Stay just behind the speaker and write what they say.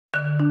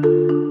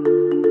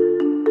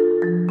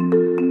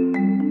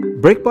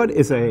Brickbot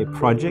is a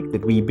project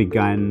that we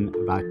began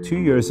about 2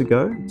 years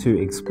ago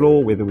to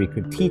explore whether we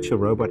could teach a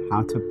robot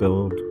how to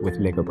build with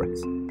Lego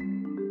bricks.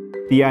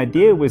 The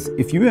idea was,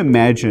 if you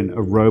imagine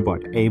a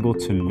robot able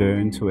to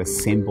learn to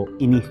assemble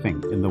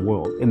anything in the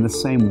world in the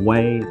same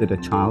way that a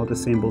child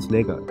assembles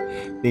Lego,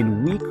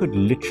 then we could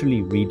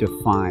literally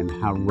redefine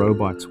how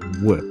robots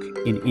work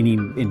in any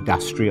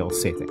industrial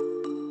setting.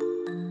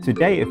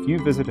 Today, if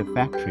you visit a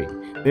factory,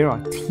 there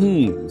are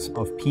teams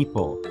of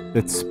people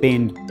that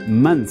spend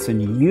months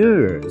and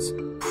years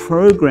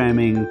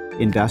programming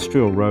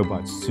industrial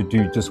robots to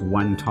do just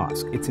one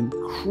task. It's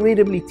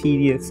incredibly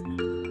tedious,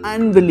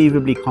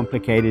 unbelievably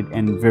complicated,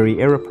 and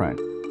very error-prone.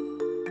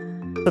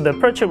 So the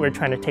approach that we're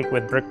trying to take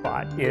with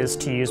Brickbot is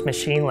to use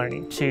machine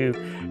learning to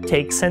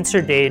take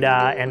sensor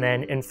data and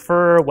then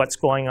infer what's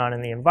going on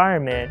in the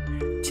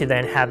environment to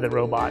then have the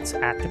robots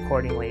act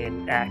accordingly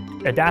and act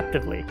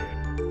adaptively.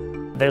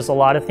 There's a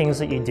lot of things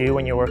that you do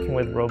when you're working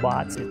with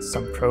robots. It's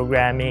some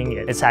programming,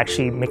 it's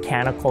actually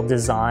mechanical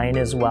design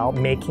as well,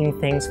 making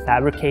things,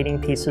 fabricating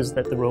pieces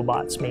that the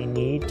robots may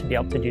need to be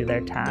able to do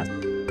their task.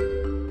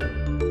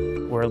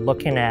 We're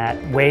looking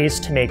at ways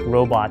to make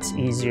robots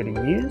easier to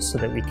use so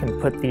that we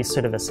can put these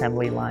sort of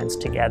assembly lines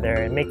together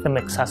and make them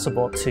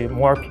accessible to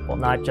more people,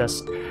 not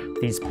just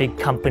these big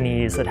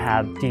companies that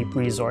have deep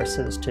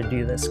resources to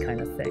do this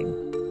kind of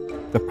thing.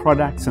 The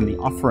products and the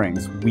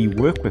offerings we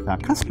work with our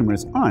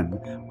customers on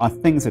are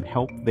things that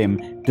help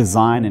them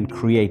design and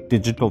create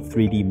digital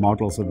 3D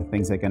models of the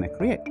things they're going to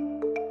create.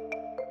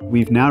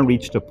 We've now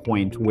reached a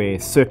point where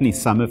certainly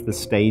some of the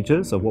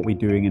stages of what we're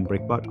doing in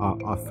Brickbot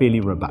are fairly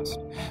robust.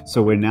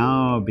 So we're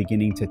now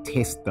beginning to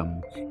test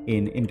them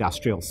in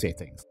industrial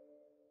settings.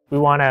 We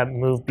want to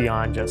move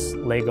beyond just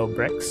Lego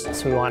bricks,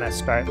 so we want to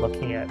start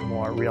looking at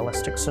more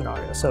realistic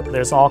scenarios. So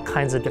there's all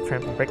kinds of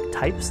different brick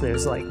types.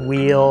 There's like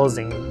wheels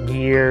and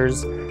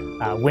gears,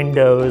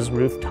 windows,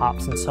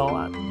 rooftops, and so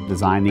on.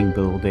 Designing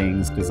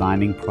buildings,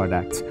 designing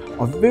products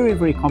are very,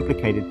 very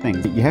complicated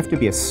things. You have to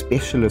be a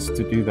specialist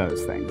to do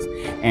those things.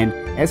 And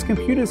as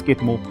computers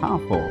get more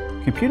powerful,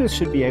 computers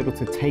should be able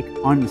to take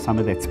on some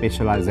of that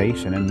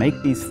specialization and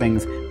make these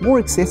things more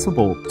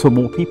accessible to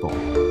more people.